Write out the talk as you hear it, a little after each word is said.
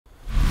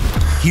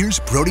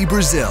here's Brody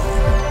Brazil.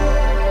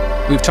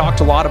 We've talked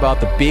a lot about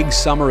the big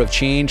summer of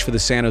change for the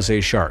San Jose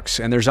Sharks,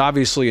 and there's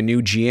obviously a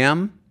new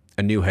GM,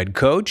 a new head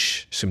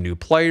coach, some new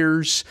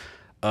players,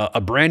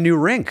 a brand new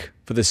rink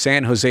for the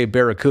San Jose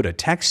Barracuda.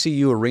 Tech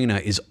CU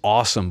Arena is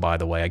awesome, by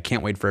the way. I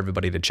can't wait for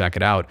everybody to check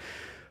it out.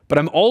 But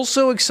I'm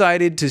also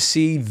excited to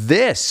see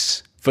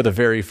this for the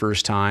very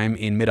first time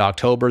in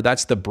mid-October.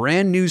 That's the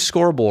brand new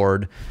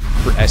scoreboard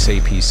for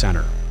SAP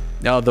Center.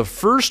 Now, the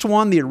first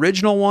one, the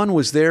original one,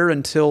 was there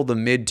until the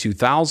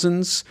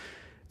mid-2000s.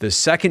 The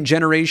second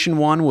generation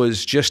one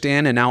was just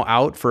in and now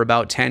out for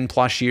about 10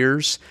 plus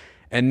years.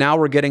 And now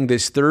we're getting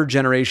this third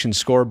generation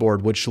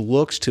scoreboard, which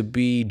looks to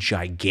be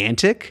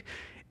gigantic.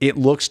 It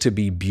looks to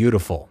be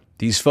beautiful.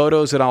 These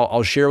photos that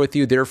I'll share with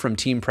you, they're from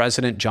team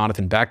president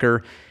Jonathan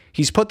Becker.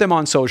 He's put them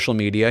on social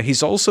media.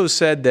 He's also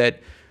said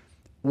that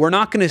we're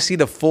not going to see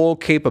the full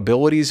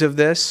capabilities of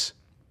this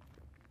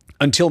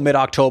until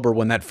mid-October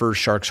when that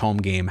first Sharks home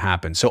game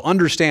happens. So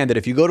understand that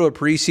if you go to a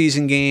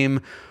preseason game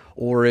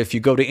or if you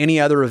go to any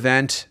other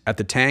event at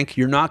the tank,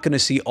 you're not going to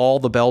see all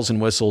the bells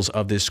and whistles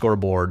of this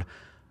scoreboard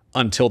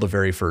until the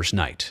very first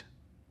night.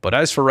 But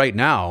as for right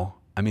now,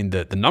 I mean,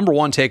 the number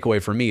one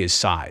takeaway for me is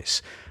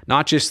size.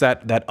 Not just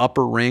that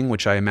upper ring,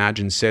 which I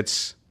imagine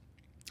sits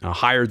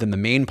higher than the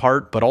main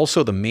part, but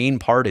also the main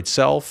part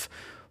itself,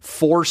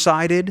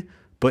 four-sided,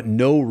 but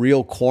no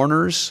real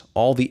corners.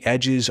 All the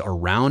edges are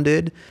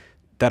rounded.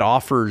 That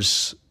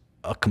offers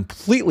a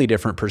completely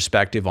different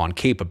perspective on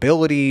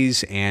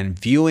capabilities and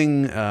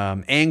viewing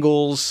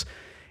angles.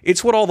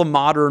 It's what all the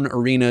modern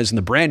arenas and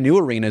the brand new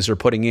arenas are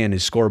putting in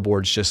is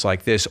scoreboards just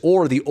like this,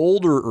 or the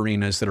older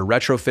arenas that are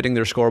retrofitting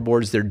their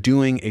scoreboards, they're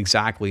doing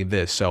exactly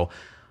this. So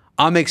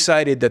I'm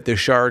excited that the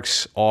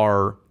Sharks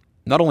are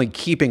not only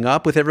keeping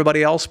up with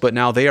everybody else, but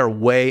now they are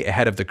way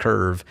ahead of the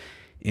curve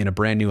in a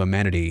brand new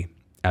amenity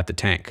at the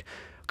tank.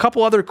 A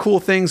couple other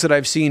cool things that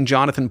I've seen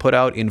Jonathan put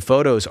out in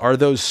photos are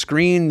those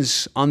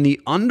screens on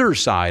the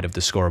underside of the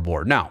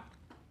scoreboard. Now,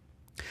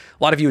 a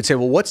lot of you would say,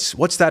 well,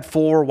 what's that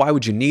for? Why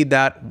would you need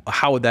that?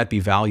 How would that be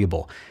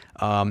valuable?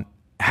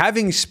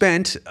 Having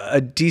spent a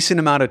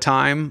decent amount of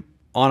time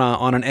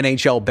on an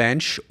NHL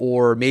bench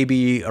or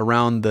maybe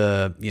around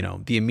the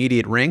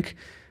immediate rink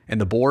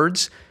and the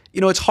boards,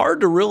 it's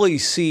hard to really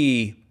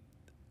see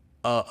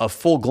a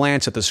full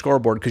glance at the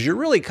scoreboard because you're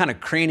really kind of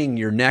craning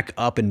your neck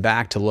up and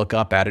back to look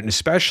up at it, and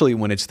especially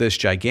when it's this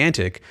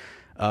gigantic.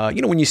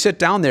 When you sit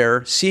down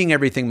there, seeing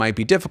everything might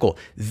be difficult.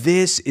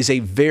 This is a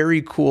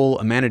very cool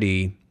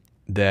amenity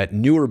that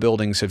newer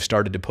buildings have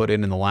started to put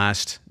in the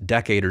last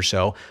decade or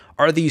so,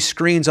 are these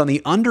screens on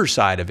the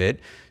underside of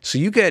it. So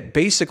you get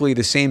basically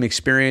the same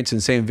experience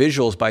and same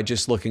visuals by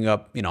just looking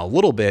up, a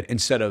little bit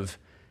instead of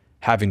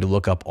having to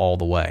look up all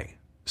the way.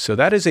 So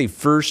that is a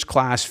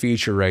first-class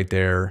feature right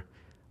there.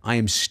 I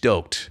am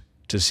stoked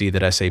to see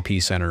that SAP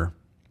Center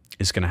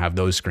is going to have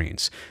those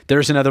screens.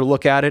 There's another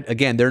look at it.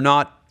 Again, they're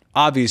not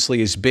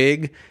obviously as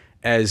big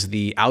as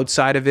the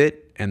outside of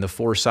it and the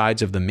four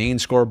sides of the main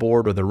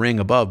scoreboard or the ring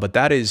above, but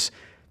that is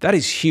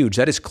huge.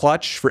 That is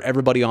clutch for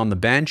everybody on the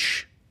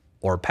bench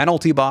or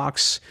penalty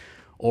box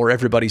or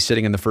everybody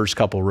sitting in the first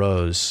couple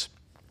rows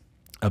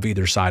of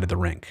either side of the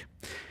rink.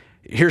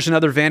 Here's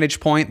another vantage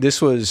point.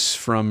 This was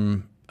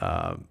from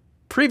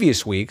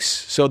previous weeks.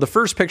 So the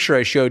first picture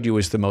I showed you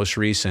was the most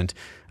recent.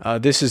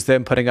 This is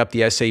them putting up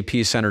the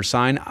SAP Center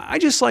sign. I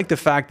just like the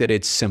fact that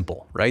it's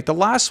simple, right? The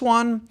last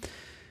one,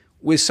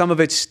 with some of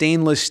its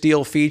stainless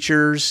steel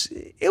features,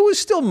 it was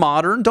still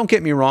modern, don't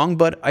get me wrong,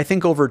 but I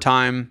think over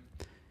time,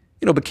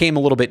 became a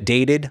little bit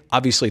dated.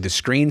 Obviously, the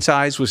screen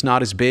size was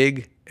not as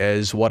big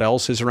as what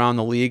else is around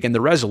the league, and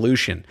the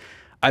resolution.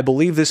 I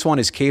believe this one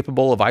is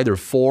capable of either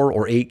 4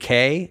 or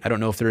 8K. I don't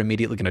know if they're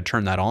immediately going to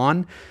turn that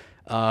on,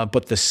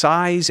 but the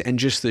size and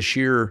just the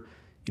sheer,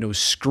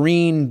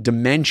 screen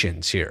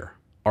dimensions here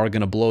are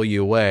going to blow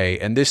you away,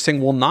 and this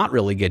thing will not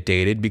really get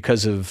dated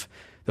because of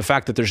the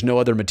fact that there's no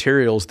other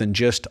materials than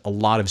just a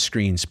lot of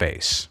screen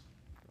space.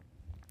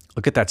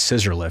 Look at that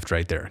scissor lift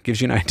right there.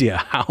 Gives you an idea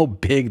how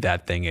big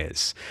that thing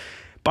is.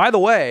 By the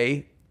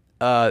way,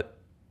 I'm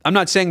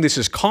not saying this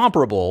is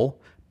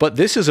comparable, but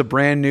this is a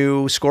brand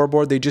new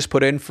scoreboard they just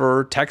put in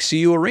for Tech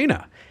CU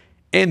Arena.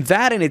 And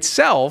that in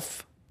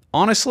itself,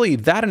 honestly,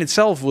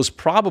 is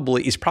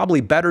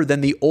probably better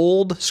than the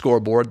old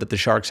scoreboard that the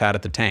Sharks had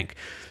at the tank.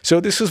 So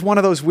this is one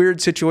of those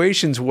weird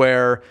situations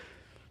where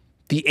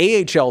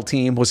the AHL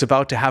team was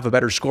about to have a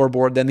better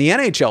scoreboard than the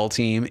NHL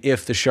team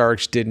if the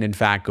Sharks didn't, in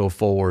fact, go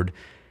forward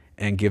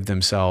and give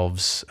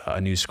themselves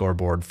a new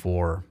scoreboard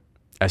for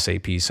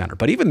SAP Center.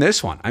 But even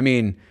this one, I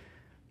mean,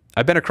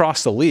 I've been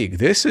across the league.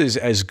 This is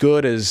as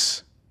good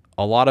as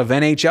a lot of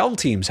NHL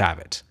teams have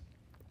it.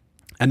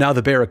 And now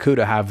the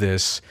Barracuda have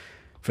this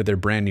for their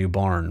brand new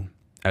barn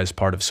as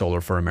part of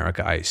Solar for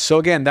America Ice. So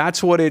again,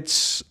 that's what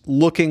it's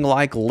looking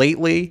like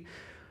lately.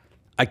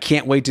 I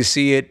can't wait to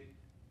see it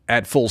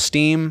at full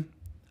steam.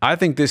 I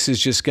think this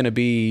is just going to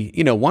be,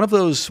 one of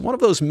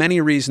those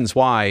many reasons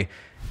why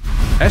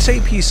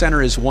SAP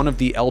Center is one of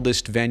the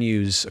eldest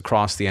venues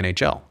across the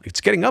NHL.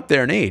 It's getting up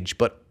there in age,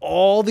 but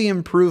all the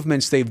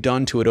improvements they've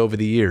done to it over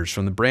the years,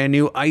 from the brand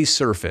new ice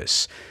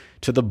surface,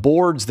 to the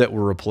boards that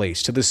were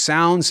replaced, to the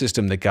sound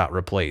system that got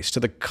replaced, to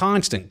the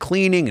constant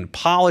cleaning and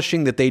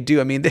polishing that they do.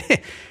 I mean,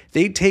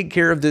 they take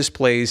care of this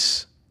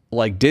place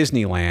like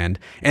Disneyland,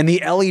 and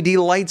the LED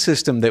light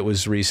system that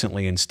was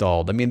recently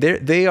installed. I mean,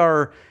 they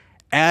are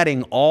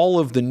adding all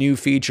of the new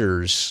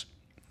features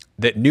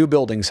that new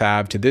buildings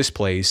have to this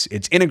place.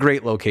 It's in a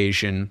great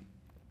location.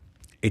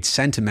 It's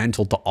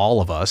sentimental to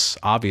all of us,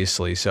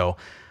 obviously. So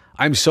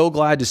I'm so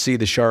glad to see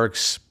the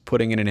Sharks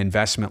putting in an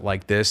investment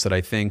like this that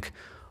I think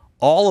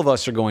all of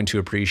us are going to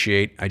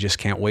appreciate. I just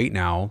can't wait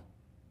now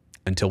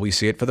until we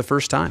see it for the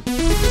first time.